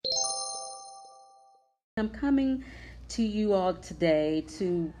I'm coming to you all today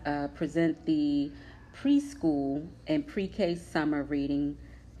to present the preschool and pre-K summer reading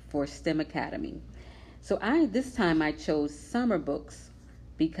for STEM Academy. So this time I chose summer books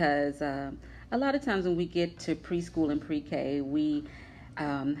because a lot of times when we get to preschool and pre-K, we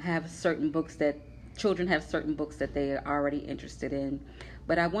have certain books that children have certain books that they are already interested in.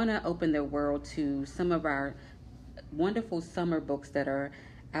 But I want to open their world to some of our wonderful summer books that are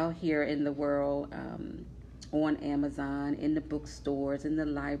out here in the world, on Amazon, in the bookstores, in the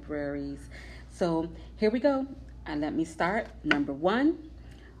libraries. So here we go. And let me start. Number one,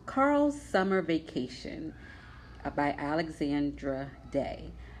 Carl's Summer Vacation by Alexandra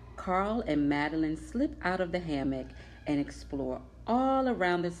Day. Carl and Madeline slip out of the hammock and explore all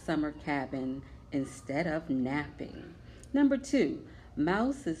around the summer cabin instead of napping. Number two,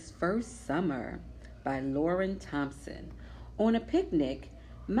 Mouse's First Summer by Lauren Thompson. On a picnic,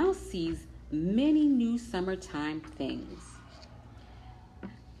 Mouse sees many new summertime things.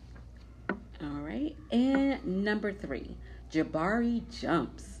 All right, and number three, Jabari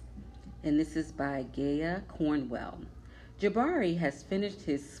Jumps, and this is by Gaia Cornwell. Jabari has finished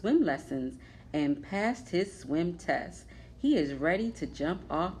his swim lessons and passed his swim test. He is ready to jump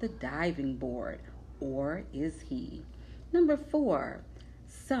off the diving board, or is he? Number four,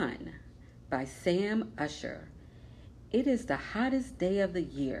 Sun by Sam Usher. It is the hottest day of the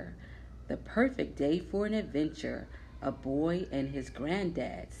year, the perfect day for an adventure. A boy and his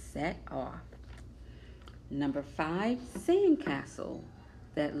granddad set off. Number five, Sandcastle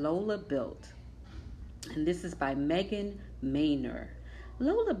that Lola built. And this is by Megan Maynor.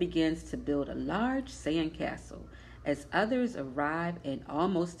 Lola begins to build a large sandcastle. As others arrive and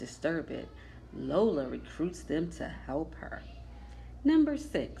almost disturb it, Lola recruits them to help her. Number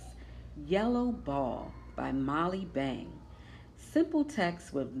six, Yellow Ball by Molly Bang. Simple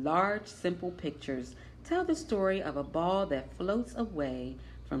text with large, simple pictures tell the story of a ball that floats away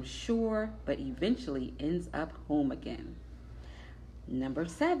from shore but eventually ends up home again. Number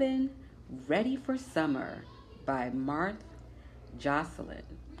seven, Ready for Summer by Marthe Jocelyn.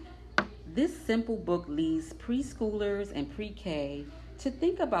 This simple book leads preschoolers and pre-K to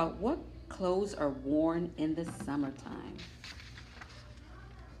think about what clothes are worn in the summertime.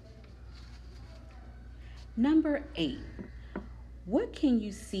 Number eight, What Can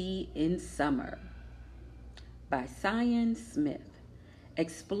You See in Summer by Cyan Smith.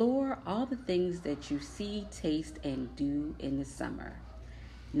 Explore all the things that you see, taste, and do in the summer.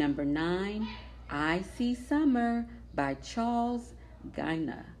 Number nine, I See Summer by Charles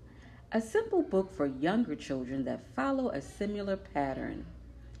Gaina. A simple book for younger children that follow a similar pattern.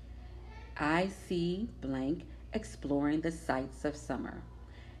 I See blank, exploring the sights of summer.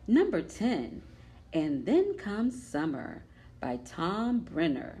 Number 10, And Then Comes Summer by Tom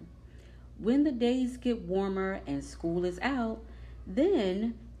Brenner. When the days get warmer and school is out,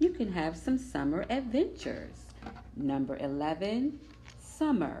 then you can have some summer adventures. Number 11,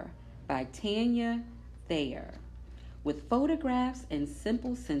 Summer by Tanya Thayer. With photographs and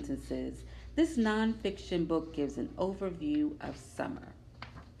simple sentences, this nonfiction book gives an overview of summer.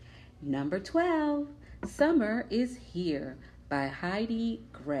 Number 12, Summer is Here by Heidi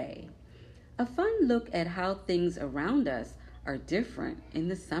Gray. A fun look at how things around us are different in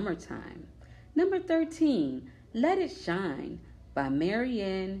the summertime. Number 13, Let It Shine by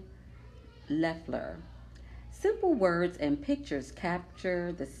Marianne Leffler. Simple words and pictures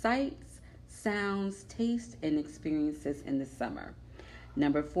capture the sights, sounds, tastes, and experiences in the summer.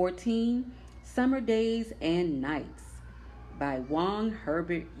 Number 14, Summer Days and Nights by Wong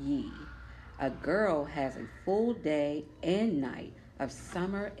Herbert Yi. A girl has a full day and night of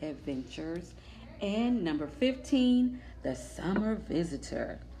summer adventures. And number 15, The Summer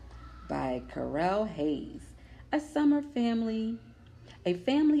Visitor by Carell Hayes. A family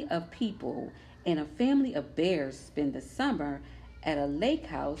of people and a family of bears spend the summer at a lake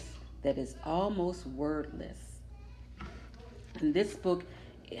house that is almost wordless. And this book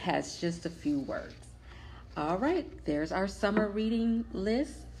has just a few words. All right, there's our summer reading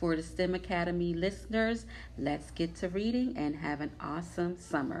list for the STEM Academy listeners. Let's get to reading and have an awesome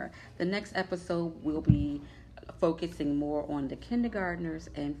summer. The next episode will be focusing more on the kindergartners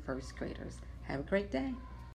and first graders. Have a great day.